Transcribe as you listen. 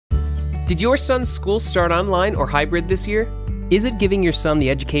Did your son's school start online or hybrid this year? Is it giving your son the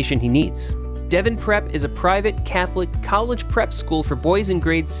education he needs? Devon Prep is a private Catholic college prep school for boys in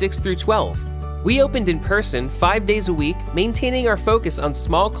grades 6 through 12. We opened in person 5 days a week, maintaining our focus on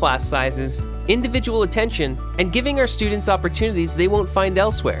small class sizes, individual attention, and giving our students opportunities they won't find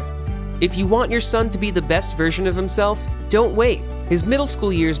elsewhere. If you want your son to be the best version of himself, don't wait. His middle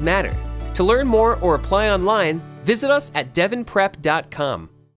school years matter. To learn more or apply online, visit us at devonprep.com.